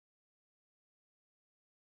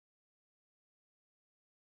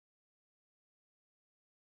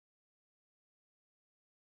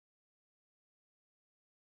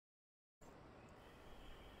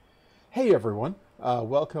Hey everyone,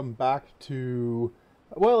 welcome back to,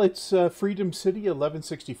 well, it's Freedom City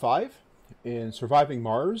 1165 in Surviving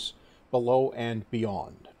Mars, Below and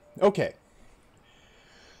Beyond. Okay,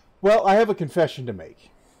 well, I have a confession to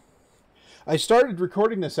make. I started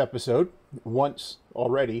recording this episode once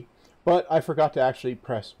already, but I forgot to actually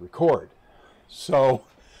press record. So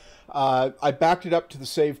I backed it up to the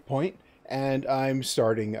save point, and I'm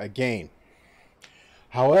starting again.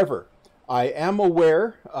 However, I am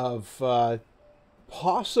aware of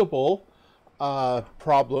possible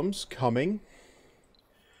problems coming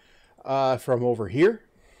from over here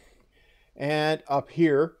and up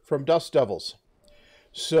here from dust devils.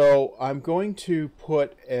 So I'm going to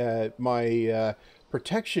put my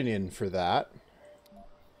protection in for that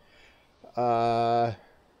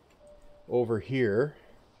over here.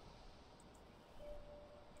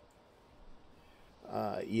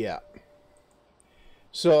 Yeah.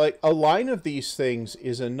 So like a line of these things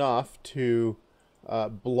is enough to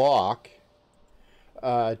block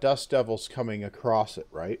dust devils coming across it,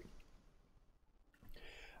 right?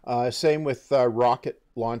 Same with rocket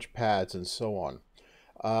launch pads and so on.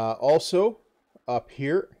 Also, up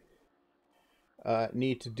here,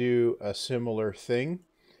 need to do a similar thing.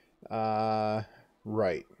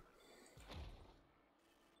 Right.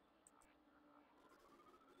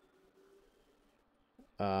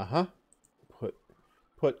 Uh-huh.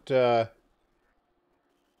 Put a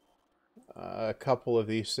couple of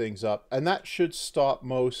these things up, and that should stop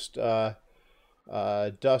most dust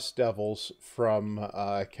devils from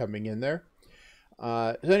coming in there.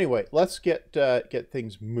 So anyway, let's get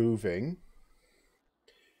things moving.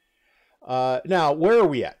 Now, where are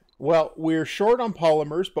we at? Well, we're short on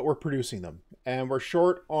polymers, but we're producing them, and we're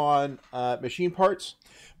short on machine parts,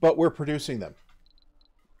 but we're producing them.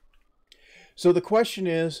 So the question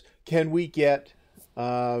is, can we get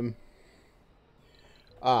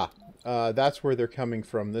that's where they're coming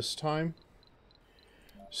from this time.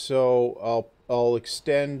 So I'll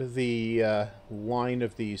extend the line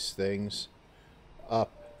of these things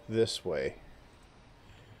up this way.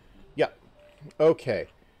 Yep. Okay.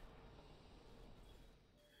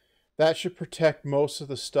 That should protect most of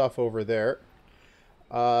the stuff over there.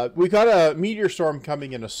 We got a meteor storm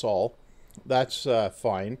coming in a Sol. That's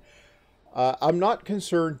fine. I'm not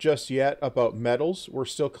concerned just yet about metals. We're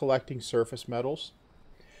still collecting surface metals.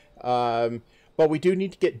 But we do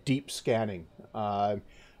need to get deep scanning. I'm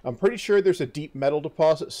pretty sure there's a deep metal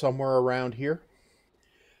deposit somewhere around here.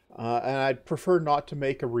 And I'd prefer not to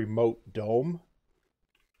make a remote dome.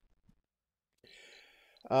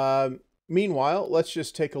 Meanwhile, let's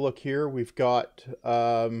just take a look here. We got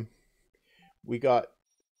the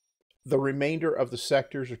remainder of the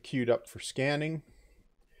sectors are queued up for scanning.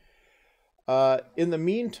 In the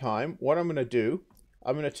meantime, what I'm going to do,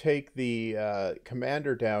 I'm going to take the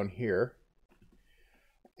commander down here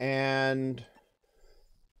and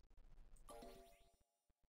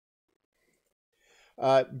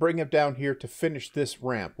bring him down here to finish this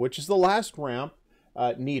ramp, which is the last ramp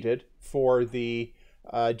needed for the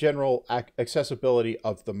general accessibility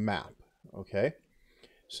of the map. Okay,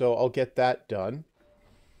 so I'll get that done.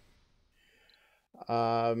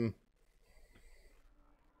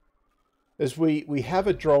 As we have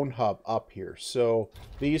a drone hub up here, so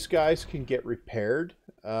these guys can get repaired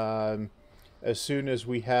as soon as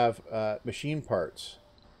we have machine parts.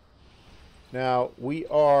 Now we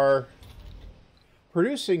are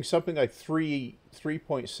producing something like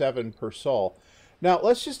 3.7 per sol. Now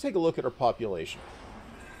let's just take a look at our population.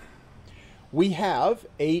 We have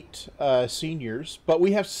 8 seniors, but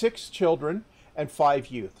we have 6 children and 5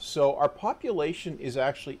 youth. So our population is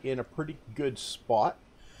actually in a pretty good spot.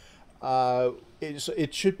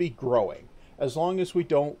 It should be growing as long as we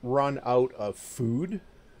don't run out of food.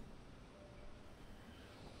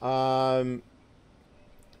 What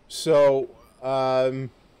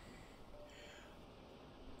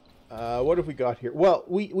have we got here? Well,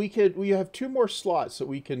 we have 2 more slots that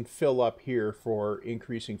we can fill up here for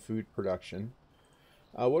increasing food production.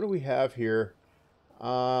 What do we have here?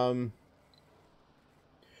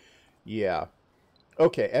 Yeah.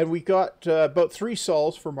 Okay, and we got about 3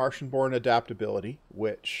 sols for Martian-born adaptability,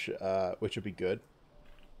 which would be good.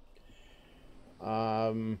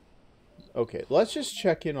 Okay, let's just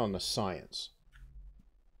check in on the science.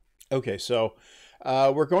 Okay, so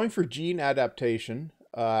we're going for gene adaptation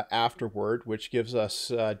afterward, which gives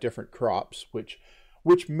us different crops, which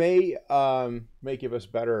may give us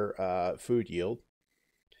better food yield,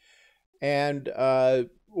 and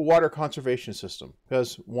water conservation system,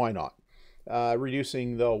 because why not?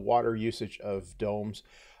 Reducing the water usage of domes.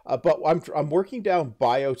 But I'm working down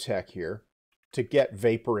biotech here to get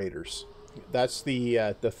vaporators. That's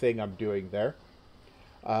the thing I'm doing there.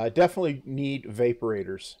 Definitely need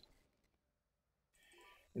vaporators.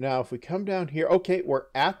 Now, if we come down here, okay, we're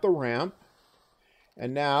at the ramp,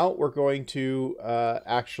 and now we're going to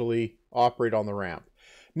actually operate on the ramp.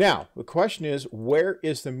 Now, the question is, where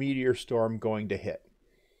is the meteor storm going to hit?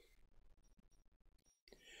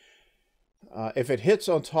 If it hits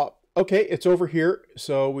on top, okay, it's over here,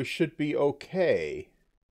 so we should be okay.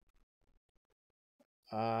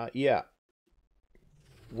 Yeah.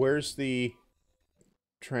 Where's the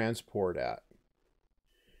transport at?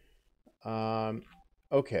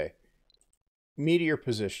 Okay. Meteor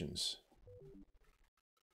positions.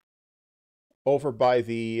 Over by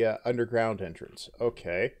the underground entrance.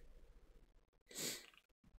 Okay.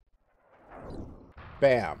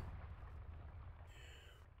 Bam.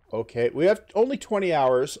 Okay, we have only 20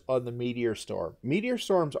 hours on the meteor storm. Meteor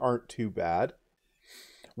storms aren't too bad.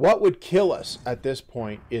 What would kill us at this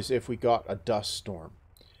point is if we got a dust storm.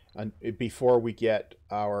 And before we get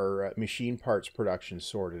our machine parts production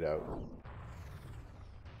sorted out.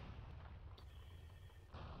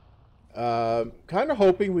 Kind of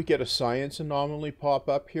hoping we get a science anomaly pop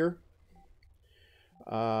up here.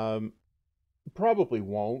 Probably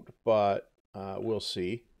won't, but we'll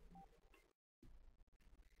see.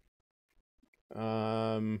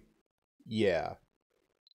 Yeah.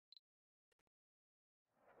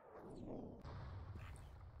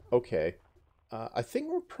 Okay. I think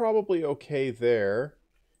we're probably okay there.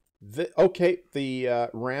 Okay, the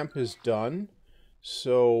ramp is done.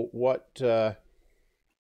 So what I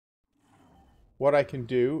can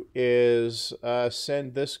do is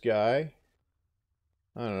send this guy,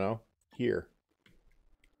 I don't know, here.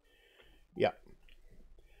 Yeah.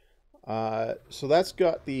 So that's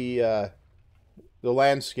got the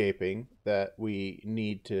landscaping that we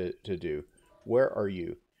need to do. Where are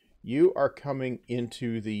you? You are coming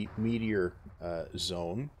into the meteor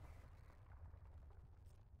zone.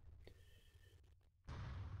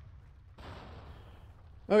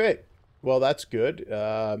 Okay, well that's good.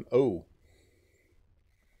 Oh.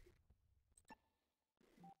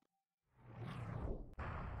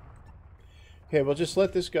 Okay, we'll just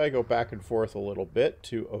let this guy go back and forth a little bit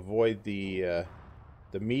to avoid the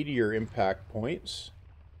meteor impact points.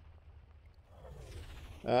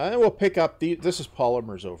 And we'll pick up this is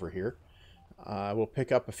polymers over here. We'll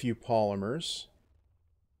pick up a few polymers.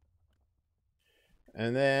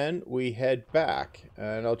 And then we head back.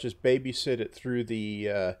 And I'll just babysit it through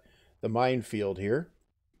the minefield here.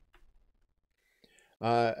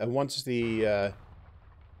 And once the...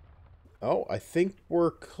 oh, I think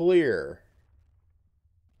we're clear.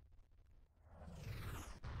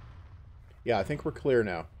 Yeah, I think we're clear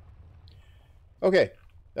now. Okay.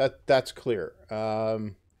 That's clear.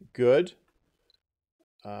 Good.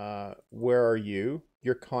 Where are you?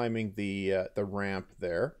 You're climbing the ramp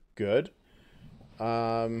there. Good.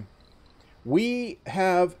 We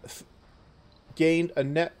have gained a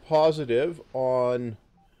net positive on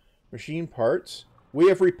machine parts. We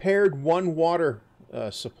have repaired one water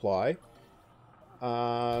supply.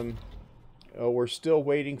 We're still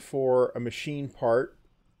waiting for a machine part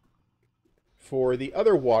for the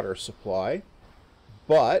other water supply.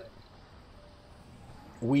 But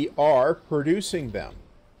we are producing them,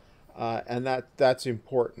 and that's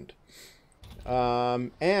important.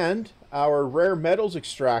 And our rare metals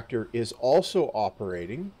extractor is also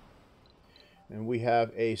operating, and we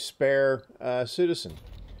have a spare citizen.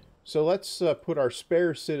 So let's put our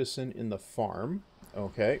spare citizen in the farm.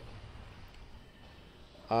 Okay.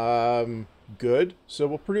 Good. So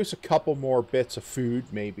we'll produce a couple more bits of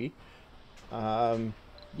food, maybe.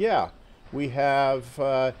 Yeah. We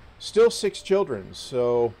have still 6 children,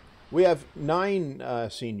 so we have 9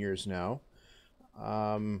 seniors now.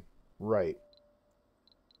 Right.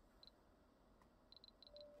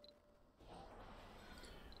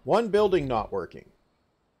 One building not working.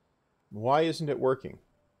 Why isn't it working?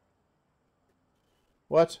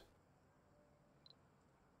 What?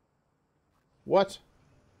 What?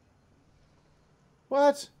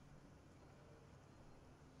 What?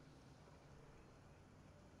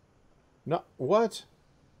 No, what?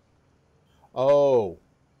 Oh.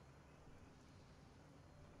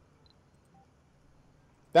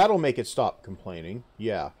 That'll make it stop complaining.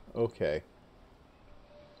 Yeah, okay.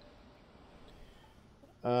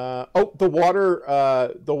 Oh, the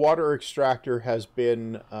water extractor has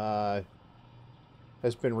been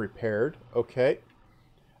repaired. Okay.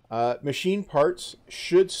 Machine parts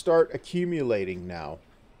should start accumulating now.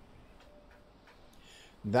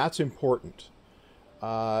 That's important.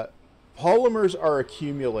 Polymers are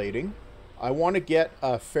accumulating. I want to get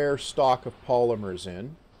a fair stock of polymers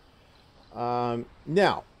in.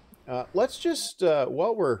 Now, Let's just,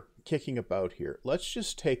 while we're kicking about here, let's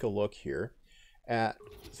just take a look here at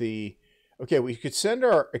the... Okay, we could send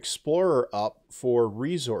our explorer up for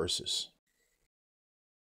resources.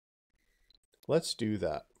 Let's do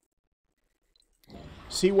that.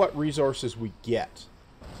 See what resources we get.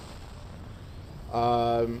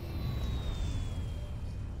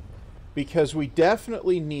 Because we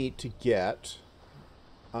definitely need to get...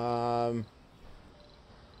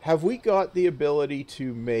 have we got the ability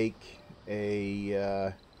to make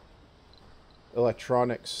a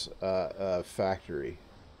electronics factory?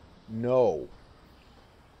 No.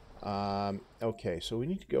 Okay, so we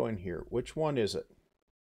need to go in here. Which one is it?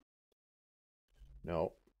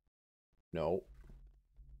 No. No.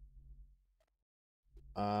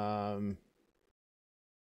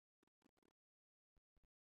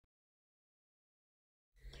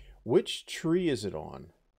 Which tree is it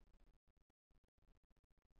on?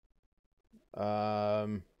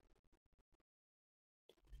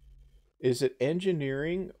 Is it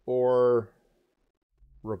engineering or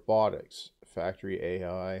robotics? Factory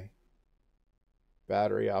AI,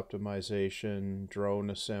 battery optimization, drone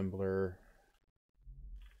assembler.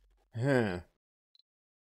 Huh.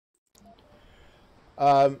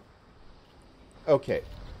 Okay.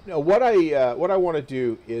 Now, what I want to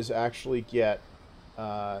do is actually get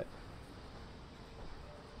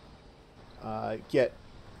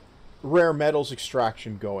rare metals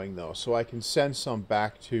extraction going, though, so I can send some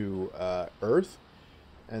back to Earth,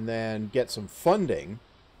 and then get some funding,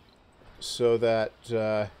 so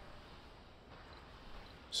that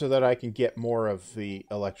I can get more of the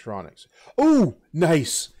electronics. Oh,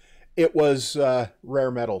 nice! It was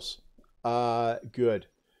rare metals. Good.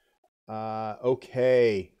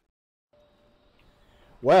 Okay.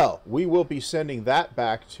 Well, we will be sending that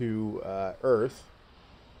back to Earth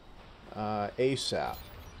ASAP.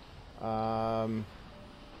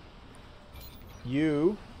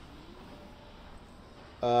 You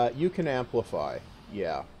can amplify.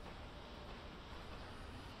 Yeah.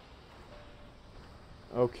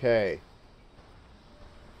 Okay.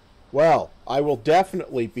 Well, I will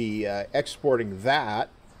definitely be exporting that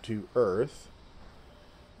to Earth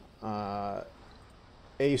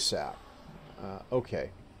ASAP. Okay.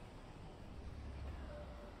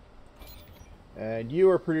 And you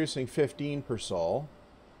are producing 15 per sol.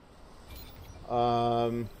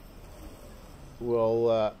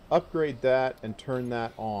 We'll upgrade that and turn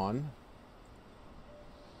that on.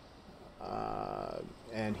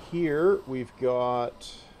 And here we've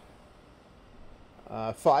got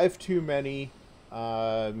 5 too many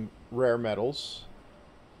rare metals.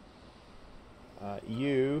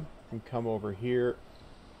 You can come over here.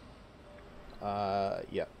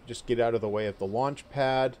 Yeah, just get out of the way of the launch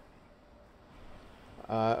pad.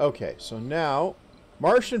 Okay, so now,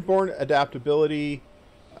 Martian-born adaptability,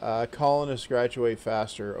 colonists graduate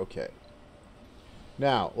faster. Okay.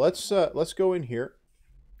 Now, let's go in here.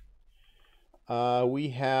 We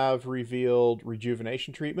have revealed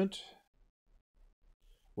rejuvenation treatment,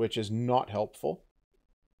 which is not helpful.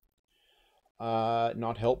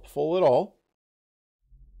 Not helpful at all.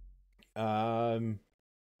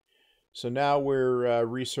 So now we're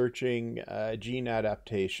researching gene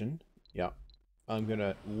adaptation. Yeah. I'm going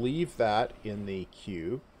to leave that in the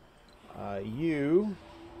queue.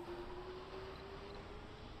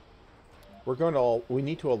 We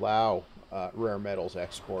need to allow rare metals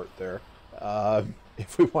export there.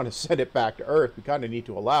 If we want to send it back to Earth, we kind of need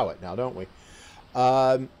to allow it now, don't we?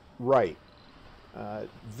 Right.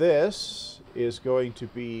 This is going to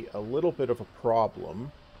be a little bit of a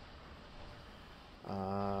problem.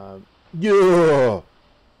 Yeah.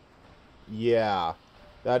 Yeah.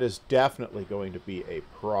 That is definitely going to be a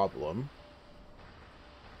problem.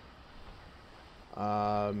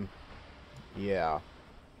 Yeah.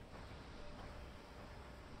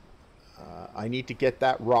 I need to get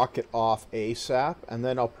that rocket off ASAP, and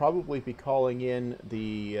then I'll probably be calling in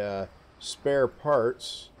the spare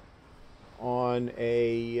parts on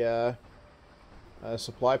a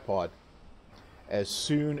supply pod as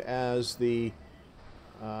soon as the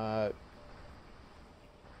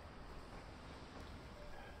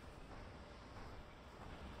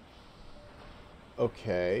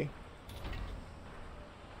okay.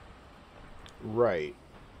 Right.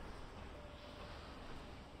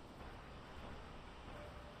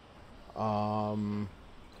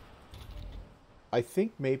 I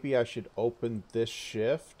think maybe I should open this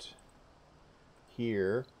shift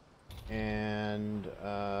here and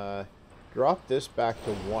drop this back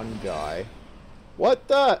to one guy. What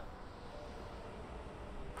the?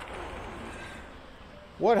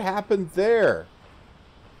 What happened there?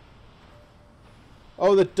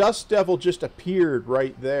 Oh, the dust devil just appeared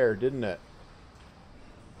right there, didn't it?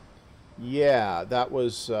 Yeah, that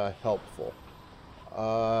was helpful.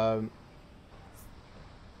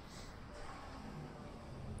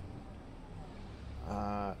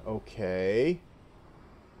 Okay.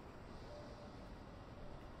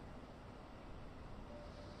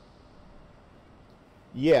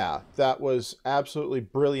 Yeah, that was absolutely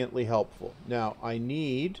brilliantly helpful. Now, I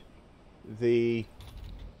need the...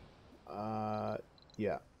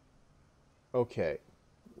 yeah. Okay.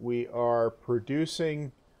 We are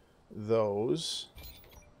producing those.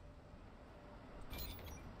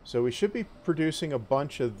 So we should be producing a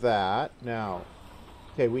bunch of that. Now,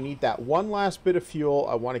 okay, we need that one last bit of fuel.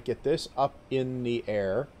 I want to get this up in the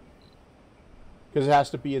air. Because it has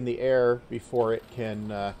to be in the air before it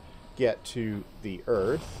can get to the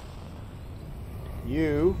Earth.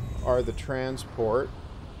 You are the transport.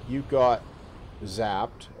 You got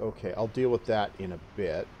zapped. Okay, I'll deal with that in a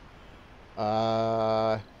bit.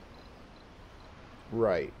 Right.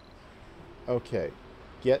 Okay.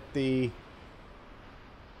 Get the...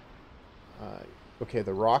 okay,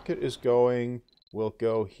 the rocket is going. We'll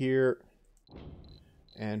go here.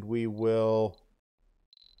 And we will...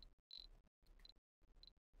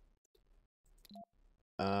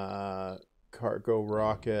 cargo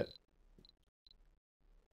rocket.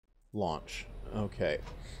 Launch. Okay.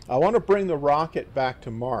 I want to bring the rocket back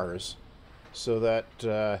to Mars so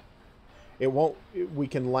that we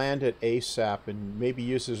can land it ASAP and maybe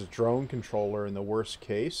use as a drone controller in the worst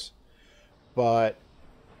case. But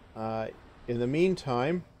in the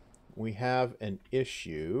meantime, we have an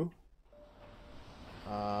issue.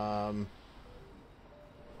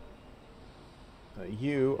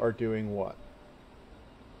 You are doing what?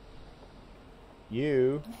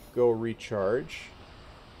 You go recharge.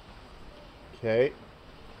 Okay.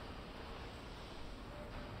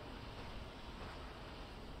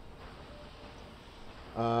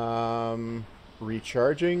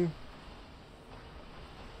 Recharging.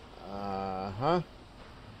 Uh-huh.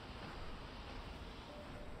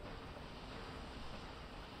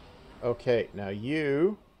 Okay, now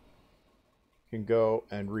you can go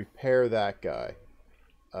and repair that guy.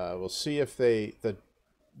 We'll see if the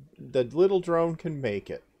little drone can make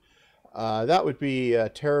it. That would be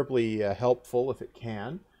terribly helpful if it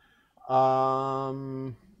can.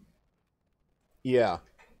 Yeah.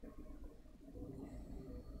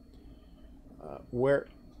 Where?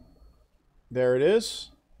 There it is.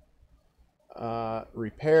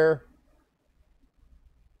 Repair.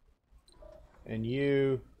 And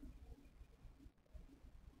you...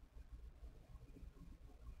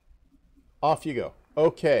 Off you go.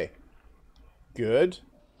 Okay. Good.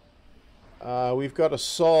 We've got a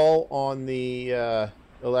sol on the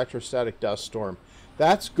electrostatic dust storm.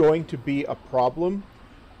 That's going to be a problem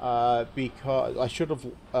because I should have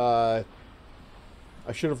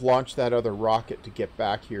launched that other rocket to get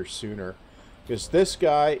back here sooner, because this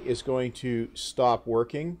guy is going to stop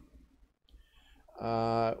working.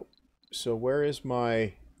 So where is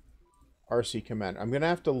my RC commander? I'm going to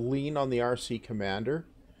have to lean on the RC commander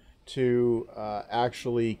to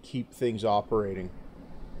actually keep things operating.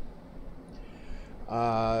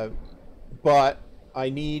 But I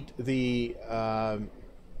need the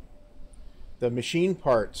machine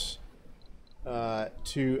parts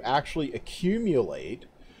to actually accumulate,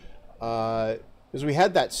 because we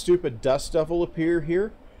had that stupid dust devil appear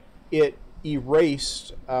here. It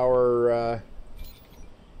erased our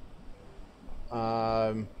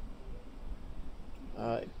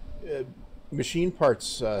machine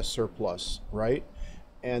parts surplus, right?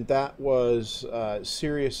 And that was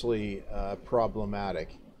seriously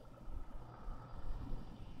problematic.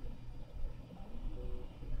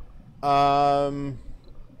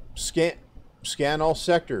 Scan all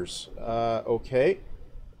sectors. Okay.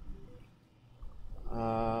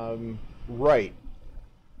 Right.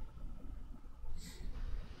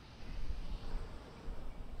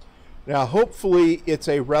 Now, hopefully, it's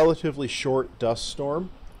a relatively short dust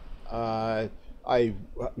storm.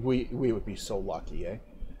 We would be so lucky, eh?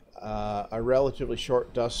 A relatively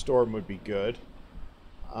short dust storm would be good.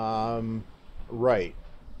 Right.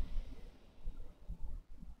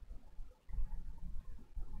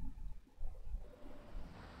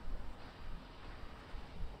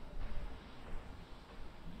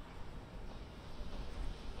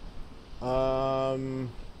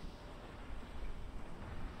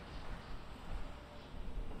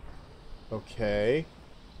 Okay.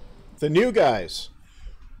 The new guys.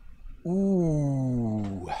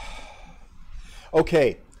 Ooh.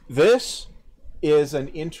 Okay, this is an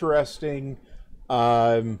interesting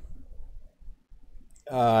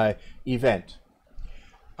event.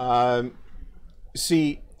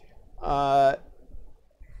 See,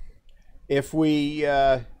 if we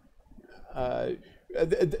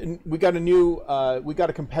we got a new we got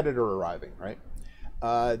a competitor arriving, right?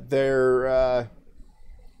 They're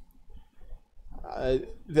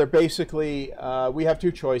basically we have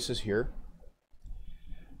two choices here.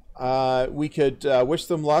 We could wish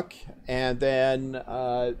them luck, and then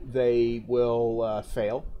they will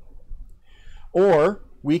fail, or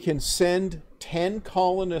we can send 10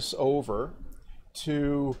 colonists over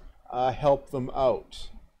to help them out.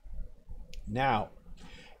 Now,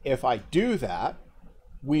 if I do that,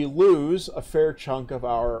 we lose a fair chunk of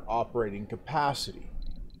our operating capacity.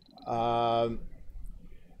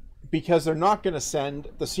 Because they're not going to send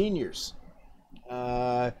the seniors.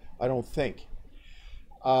 I don't think.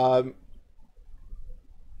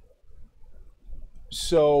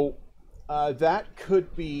 So that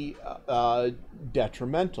could be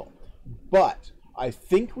detrimental. But I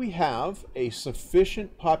think we have a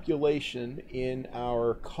sufficient population in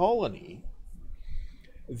our colony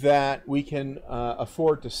that we can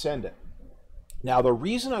afford to send it. Now, the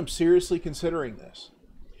reason I'm seriously considering this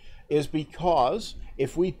is because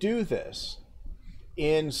if we do this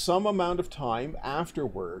in some amount of time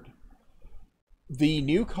afterward, the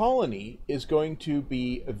new colony is going to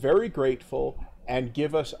be very grateful and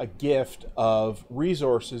give us a gift of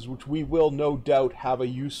resources which we will no doubt have a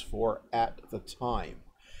use for at the time.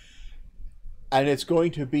 And it's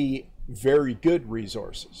going to be very good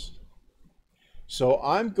resources. So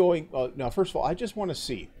I'm going, now first of all, I just want to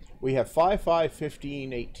see. We have 5, 5,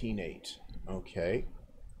 15, 18, 8. Okay.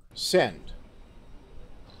 Send.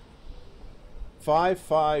 5,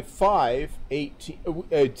 5, 5, 18.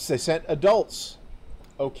 They sent adults.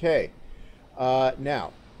 Okay.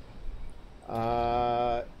 Now,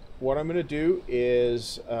 what I'm going to do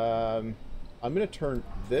is I'm going to turn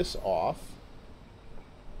this off.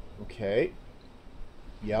 Okay.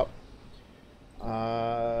 Yep.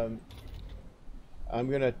 I'm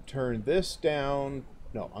going to turn this down.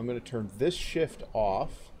 No, I'm going to turn this shift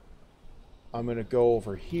off. I'm going to go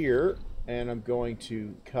over here and I'm going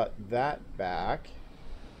to cut that back.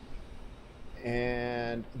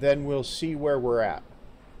 And then we'll see where we're at.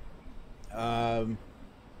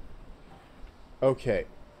 Okay.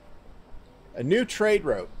 A new trade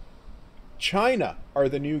route. China are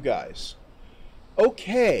the new guys.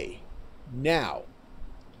 Okay. Now,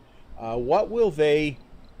 what will they...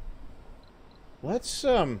 Let's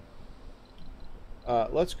go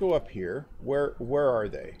up here. Where are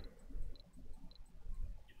they?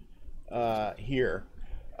 Here.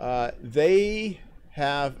 They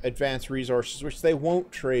have advanced resources, which they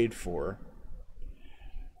won't trade for.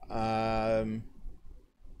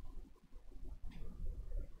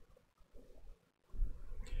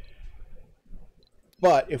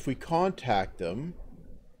 But if we contact them,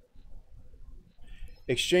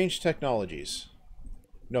 exchange technologies.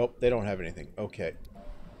 Nope, they don't have anything. Okay.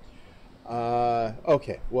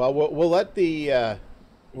 Okay. Well, we'll let the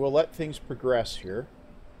we'll let things progress here.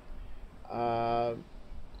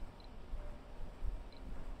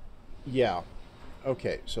 Yeah.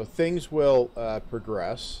 Okay. So things will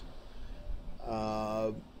progress.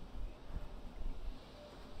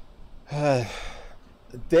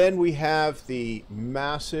 Then we have the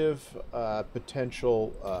massive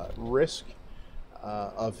potential risk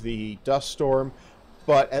of the dust storm,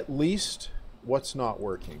 but at least what's not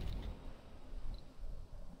working?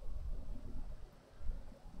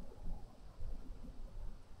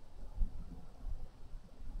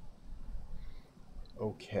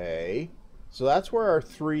 Okay, so that's where our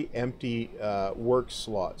 3 empty work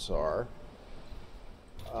slots are.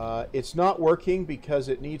 It's not working because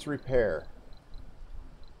it needs repair.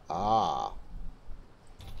 Ah.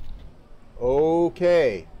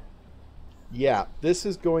 Okay. Yeah, this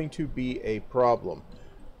is going to be a problem.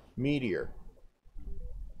 Meteor.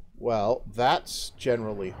 Well, that's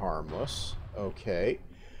generally harmless. Okay.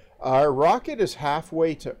 Our rocket is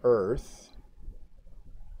halfway to Earth.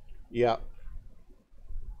 Yeah.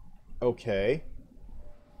 Okay.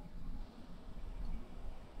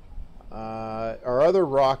 Our other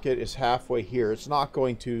rocket is halfway here. It's not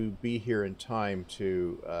going to be here in time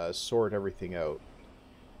to sort everything out.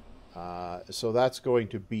 So that's going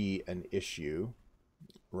to be an issue,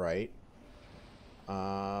 right?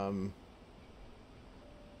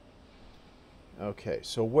 Okay,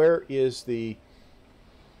 so where is the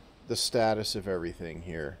status of everything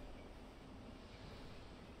here?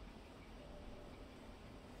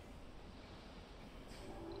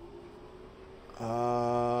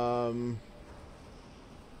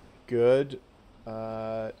 Good.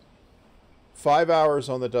 5 hours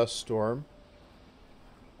on the dust storm.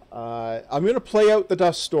 I'm going to play out the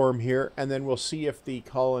dust storm here, and then we'll see if the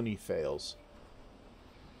colony fails.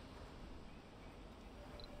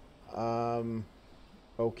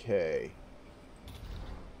 Okay.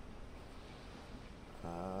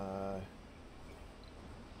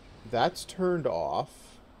 That's turned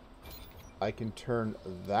off. I can turn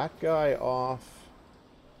that guy off.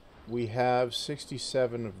 We have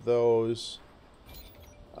 67 of those.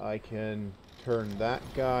 I can turn that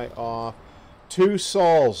guy off. 2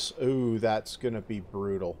 sols. Ooh, that's going to be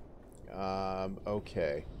brutal.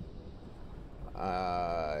 Okay.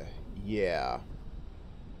 Yeah.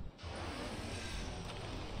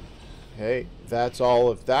 Okay, that's all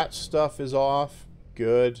of that stuff is off.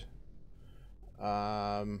 Good.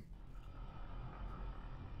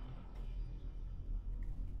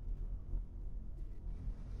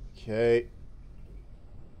 Okay.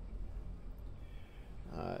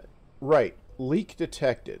 Right. Leak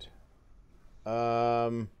detected.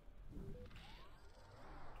 Okay,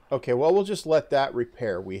 well, we'll just let that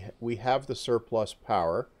repair. We have the surplus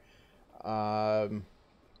power.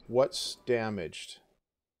 What's damaged?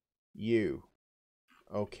 You.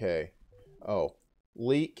 Okay. Oh.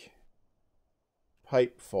 Leak.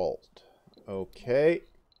 Pipe fault. Okay.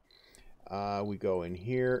 We go in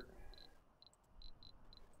here.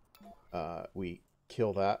 We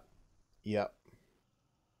kill that. Yep.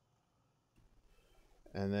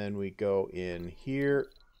 And then we go in here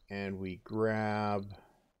and we grab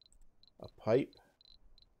a pipe.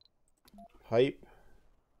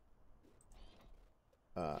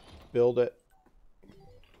 Build it.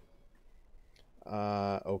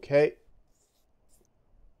 Okay.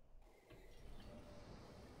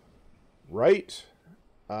 Right.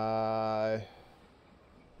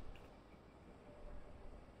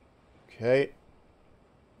 Okay.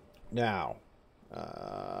 Now,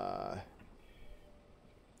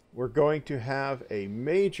 we're going to have a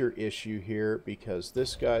major issue here because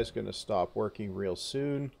this guy's going to stop working real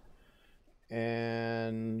soon.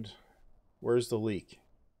 And where's the leak?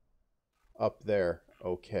 Up there.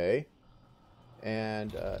 Okay.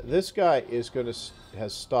 And this guy is going to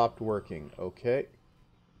has stopped working. Okay.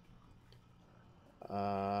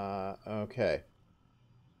 Okay.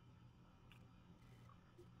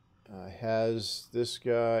 Has this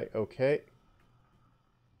guy... Okay.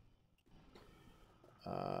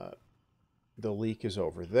 The leak is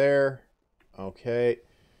over there. Okay.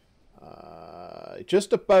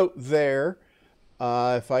 Just about there.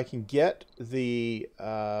 If I can get the...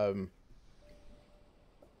 if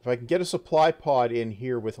I can get a supply pod in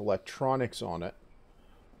here with electronics on it,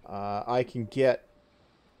 I can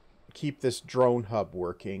keep this drone hub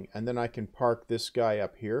working, and then I can park this guy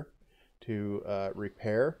up here to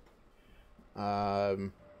repair,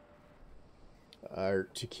 or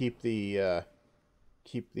to keep the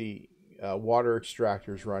water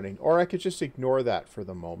extractors running, or I could just ignore that for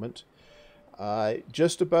the moment.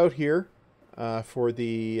 Just about here for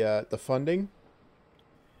the funding.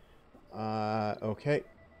 Okay,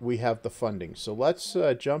 we have the funding. So let's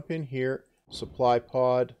jump in here. Supply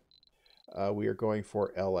pod. We are going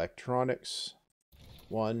for electronics.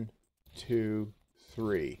 1, 2,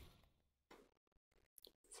 3,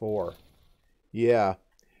 4. Yeah.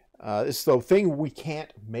 It's the thing we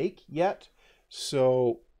can't make yet.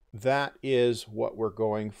 So that is what we're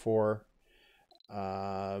going for.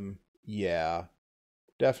 Yeah.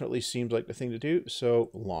 Definitely seems like the thing to do. So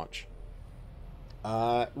launch.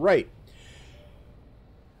 Right.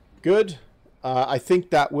 Good. I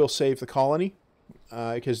think that will save the colony.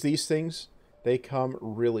 Because these things, they come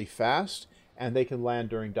really fast, and they can land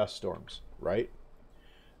during dust storms, right?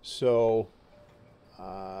 So,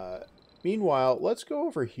 meanwhile, let's go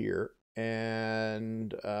over here,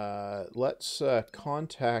 and let's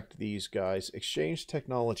contact these guys. Exchange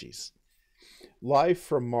technologies. Live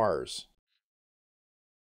from Mars.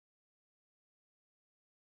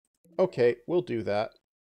 Okay, we'll do that.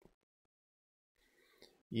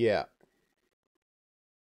 Yeah.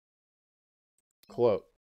 Close.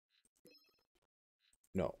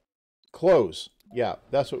 No. Close. Yeah,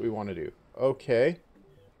 that's what we want to do. Okay.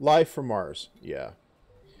 Live from Mars. Yeah.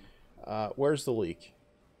 Where's the leak?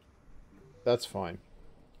 That's fine.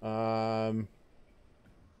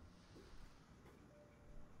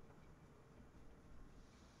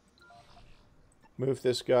 Move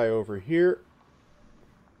this guy over here.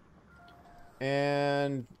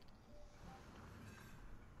 And...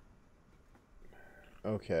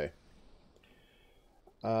 Okay.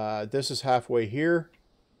 This is halfway here.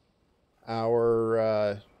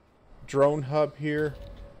 Our drone hub here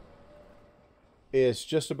is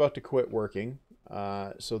just about to quit working.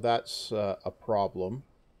 So that's a problem.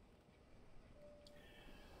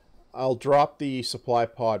 I'll drop the supply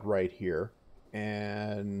pod right here,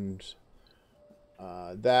 and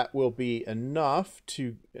that will be enough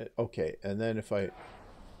to... Okay, and then if I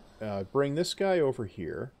bring this guy over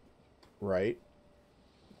here, right?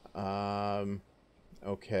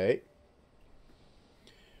 Okay.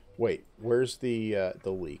 Wait, where's the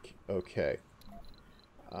leak? Okay.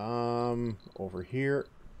 Over here.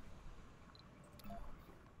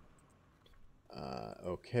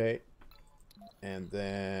 Okay. And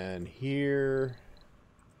then here.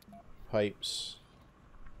 Pipes.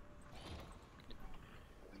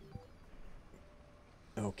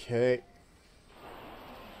 Okay.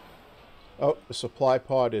 Oh, the supply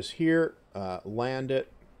pod is here. Land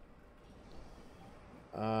it.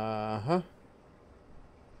 Uh-huh.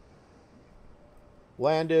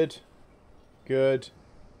 Landed. Good.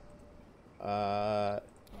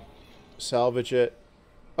 Salvage it.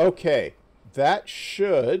 Okay. That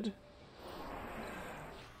should...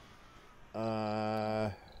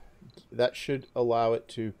 that should allow it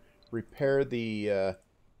to repair the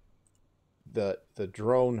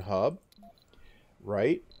drone hub.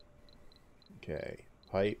 Right? Okay.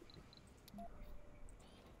 Pipe.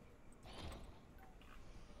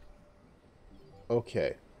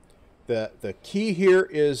 Okay. The key here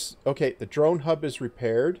is... Okay, the drone hub is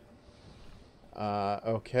repaired.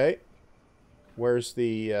 Okay. Where's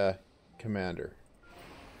the commander?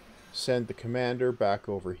 Send the commander back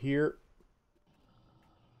over here.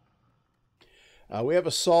 We have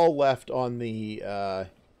a Sol left on the a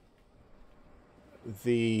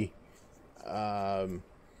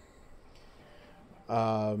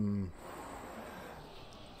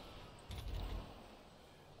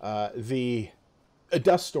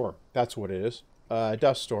dust storm. That's what it is.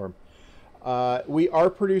 Dust storm. We are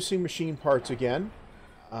producing machine parts again.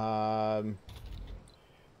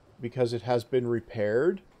 Because it has been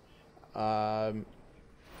repaired.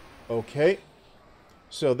 Okay.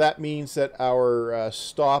 So that means that our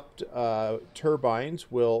stopped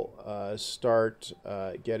turbines will start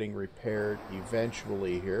getting repaired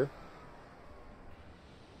eventually here.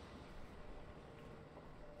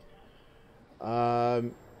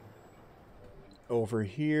 Over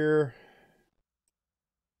here.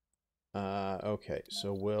 Okay,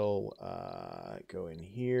 so we'll go in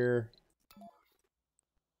here.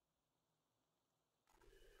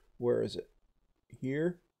 Where is it?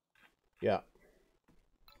 Here? Yeah.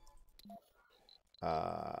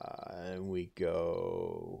 And we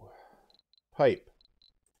go pipe.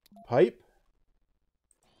 Pipe.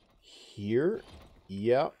 Here.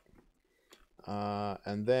 Yep.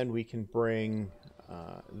 And then we can bring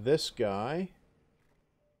this guy.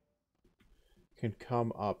 Can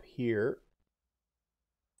come up here.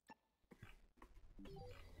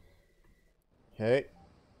 Okay.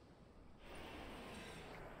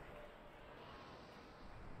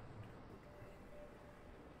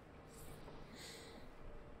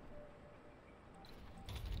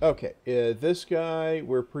 Okay, this guy,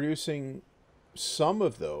 we're producing some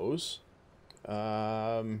of those.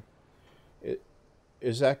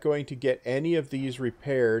 Is that going to get any of these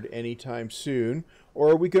repaired anytime soon? Or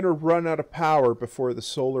are we going to run out of power before the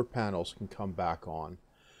solar panels can come back on?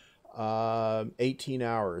 18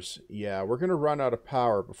 hours. Yeah, we're going to run out of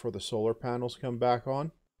power before the solar panels come back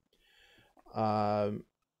on.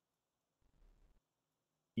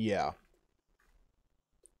 Yeah.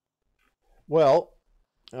 Well...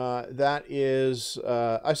 that is,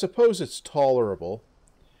 I suppose it's tolerable.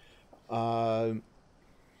 But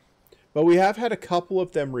we have had a couple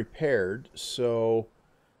of them repaired, so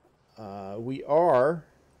we are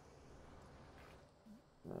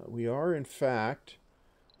in fact,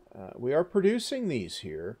 we are producing these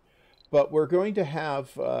here, but we're going to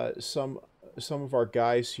have some of our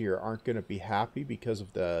guys here aren't going to be happy because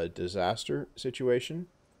of the disaster situation,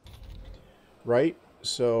 right?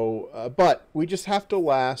 So, but we just have to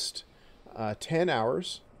last 10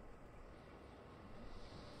 hours.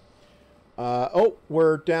 Oh,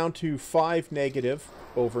 we're down to 5 negative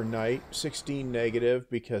overnight, 16 negative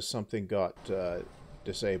because something got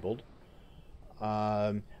disabled.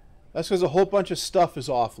 That's because a whole bunch of stuff is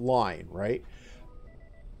offline, right?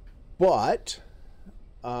 But,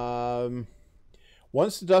 once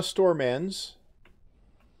the dust storm ends...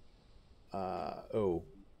 oh,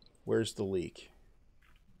 where's the leak?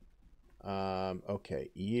 Okay,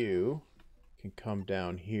 you can come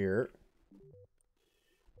down here.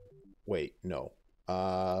 Wait, no.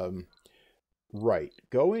 Right,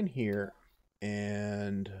 go in here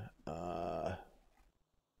and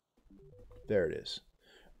there it is.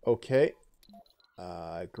 Okay,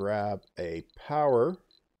 grab a power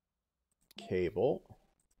cable,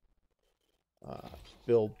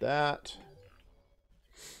 build that.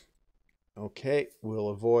 Okay, we'll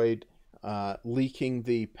avoid leaking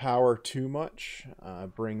the power too much.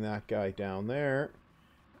 Bring that guy down there.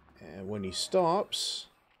 And when he stops,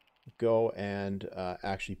 go and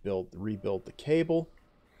actually rebuild the cable.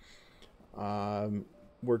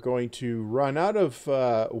 We're going to run out of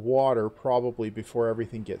water probably before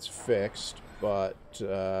everything gets fixed, but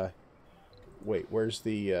wait, where's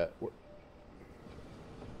the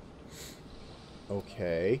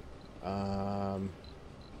okay.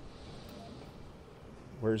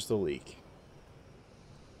 Where's the leak?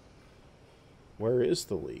 Where is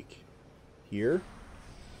the leak? Here?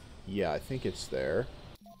 Yeah, I think it's there.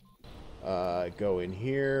 Go in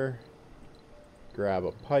here, grab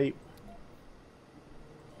a pipe,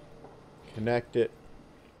 connect it.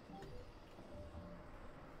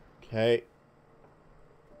 Okay.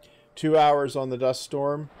 2 hours on the dust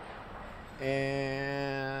storm.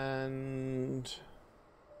 And...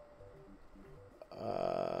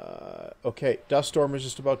 okay, dust storm is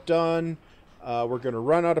just about done. We're going to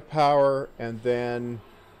run out of power, and then...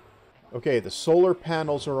 Okay, the solar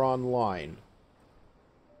panels are online.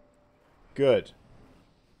 Good.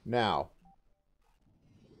 Now,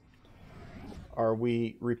 are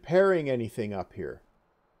we repairing anything up here?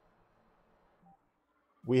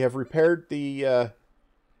 We have repaired the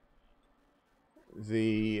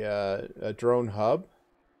drone hub.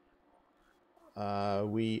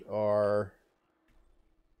 We are...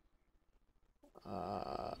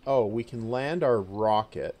 oh, we can land our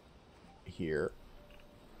rocket here.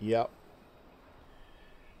 Yep.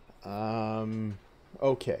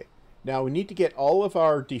 Okay. Now we need to get all of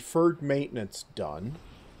our deferred maintenance done.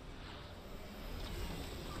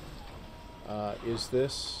 Is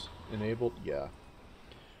this enabled? Yeah.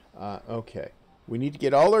 Okay. We need to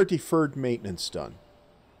get all our deferred maintenance done.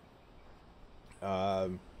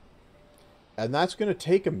 And that's going to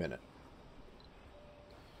take a minute.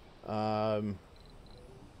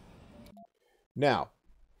 Now,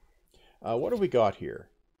 what have we got here?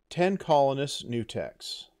 10 colonists, new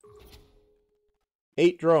techs.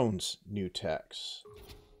 8 drones, new techs.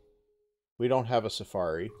 We don't have a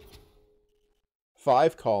safari.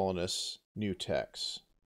 5 colonists, new techs.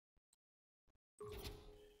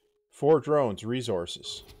 4 drones,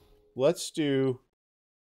 resources. Let's do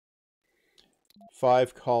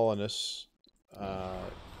 5 colonists,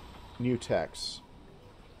 new techs.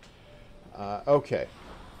 Okay.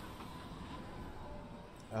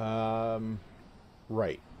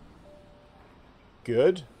 Right.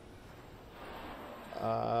 Good.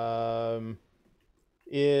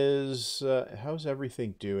 How's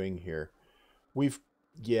everything doing here? We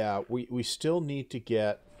still need to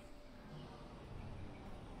get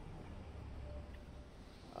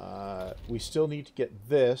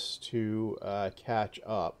this to catch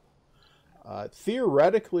up.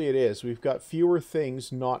 Theoretically it is. We've got fewer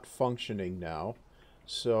things not functioning now.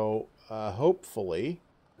 So hopefully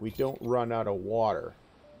we don't run out of water.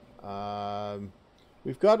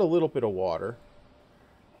 We've got a little bit of water.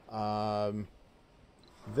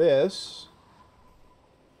 This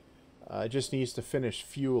just needs to finish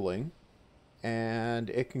fueling, and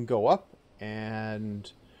it can go up,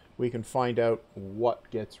 and we can find out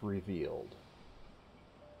what gets revealed.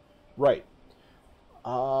 Right.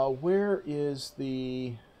 Where is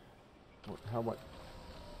the... How much?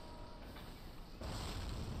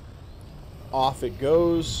 Off it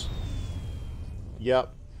goes.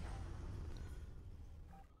 Yep.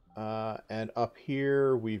 And up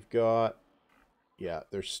here we've got... Yeah,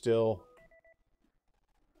 there's still...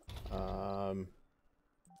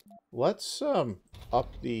 let's up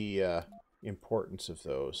the importance of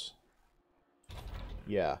those.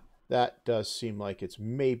 Yeah, that does seem like it's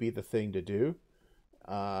maybe the thing to do.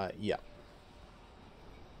 Yeah.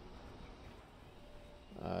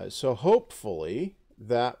 So hopefully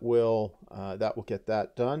that will get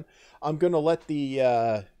that done. I'm going to let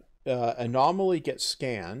the anomaly get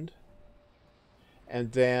scanned,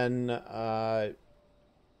 and then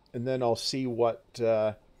I'll see what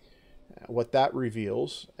that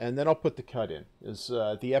reveals, and then I'll put the cut in.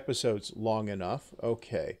 The episode's long enough.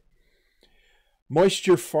 Okay.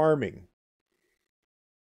 Moisture farming.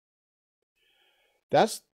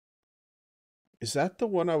 Is that the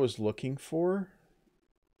one I was looking for?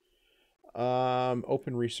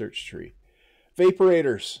 Open research tree.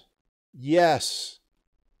 Vaporators. Yes.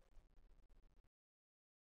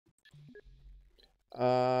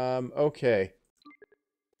 Okay.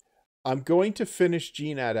 I'm going to finish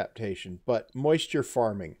gene adaptation, but moisture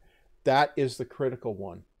farming, that is the critical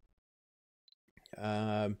one.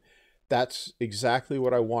 That's exactly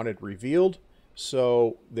what I wanted revealed.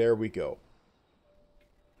 So there we go.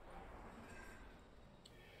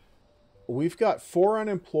 we've got 4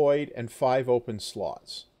 unemployed and 5 open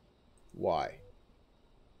slots. Why?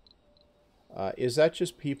 Is that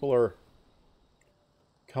just people are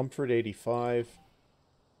comfort 85,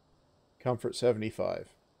 comfort 75?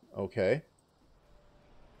 Okay.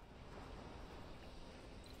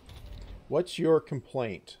 What's your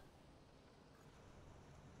complaint?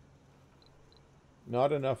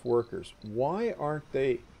 Not enough workers. Why aren't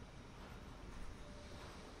they...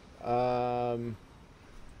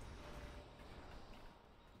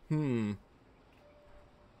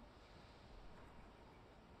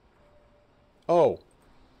 Oh,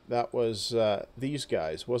 that was these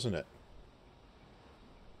guys, wasn't it?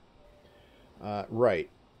 Right.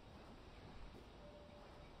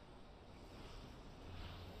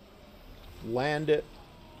 Land it.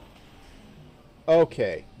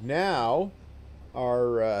 Okay, now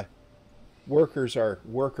our workers are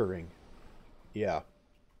workering. Yeah.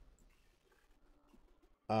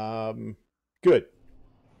 Good.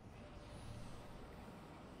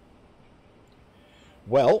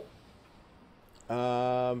 Well,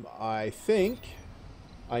 I think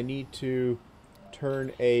I need to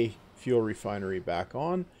turn a fuel refinery back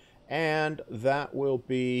on, and that will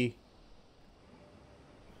be...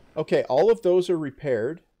 Okay, all of those are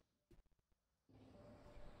repaired.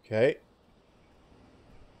 Okay.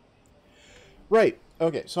 Right.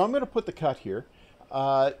 Okay, so I'm going to put the cut here.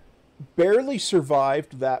 Barely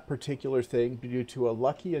survived that particular thing due to a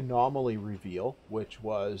lucky anomaly reveal, which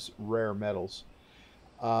was rare metals.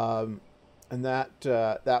 And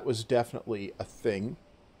that was definitely a thing.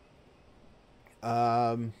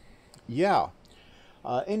 Yeah.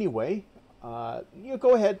 Anyway,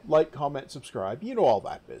 go ahead, like, comment, subscribe. You know all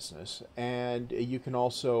that business. And you can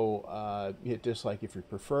also hit dislike if you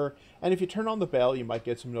prefer. And if you turn on the bell, you might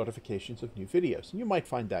get some notifications of new videos. And you might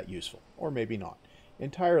find that useful, or maybe not.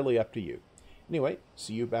 Entirely up to you. Anyway,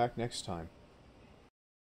 see you back next time.